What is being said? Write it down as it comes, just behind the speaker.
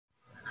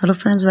Hello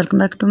friends, welcome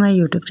back to my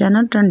YouTube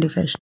channel Trendy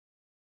Fashion.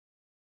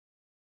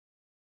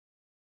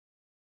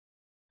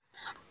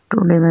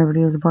 Today my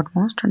video is about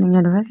most stunning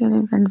and very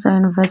elegant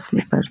design wedge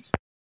slippers.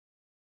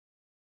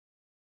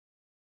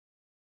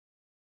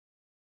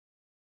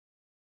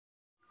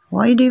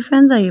 Why do you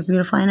fans? I hope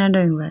you're fine and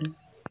doing well.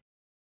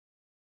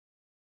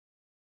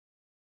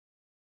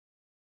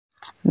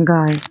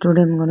 Guys,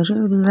 today I'm gonna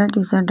share with you very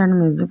decent and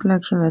music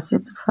collection wedge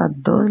slippers for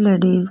those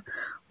ladies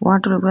who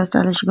want to look very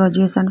stylish,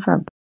 gorgeous and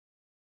fab.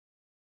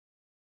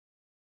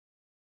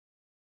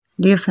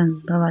 Dear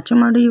friends, by watching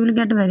my video you will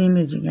get very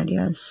amazing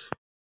ideas.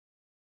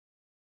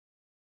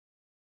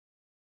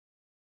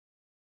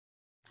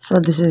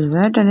 So this is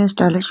very and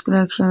stylish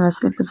collection wedge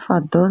slippers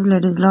for those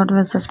ladies who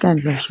love such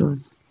kinds of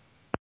shoes.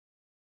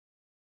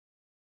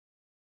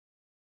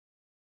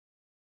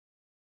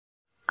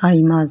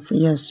 I must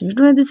suggest you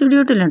to watch this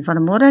video to learn for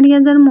more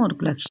ideas and more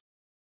collection.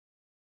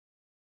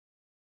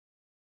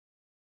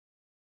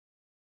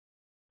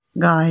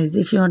 Guys,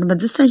 if you want to buy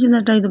this trendy shoes,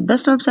 that is the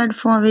best website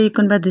for where you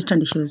can buy this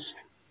trendy shoes.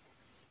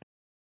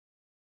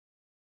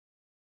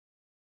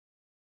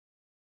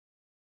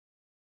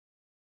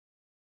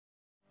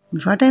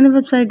 Before trying the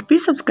website,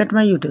 please subscribe to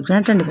my YouTube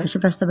channel Trendy Fashion,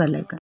 press the bell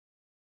icon.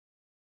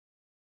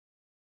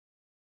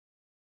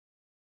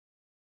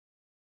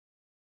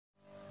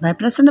 By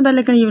pressing the bell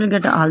icon, you will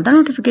get all the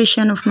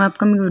notification of my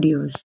upcoming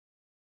videos.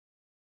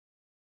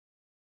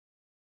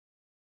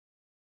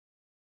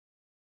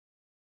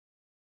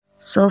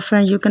 So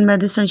friends, you can buy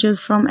these trendy shoes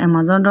from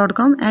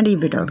Amazon.com and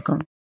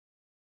eBay.com.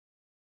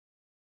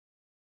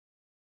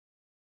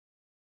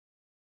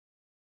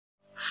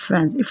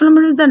 Friends, if you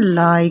remember, then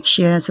like,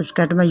 share and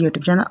subscribe to my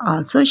YouTube channel.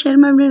 Also share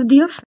my video with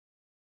your friends.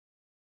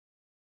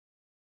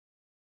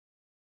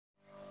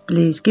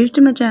 Please give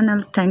to my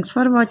channel. Thanks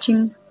for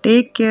watching.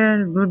 Take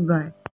care. Goodbye.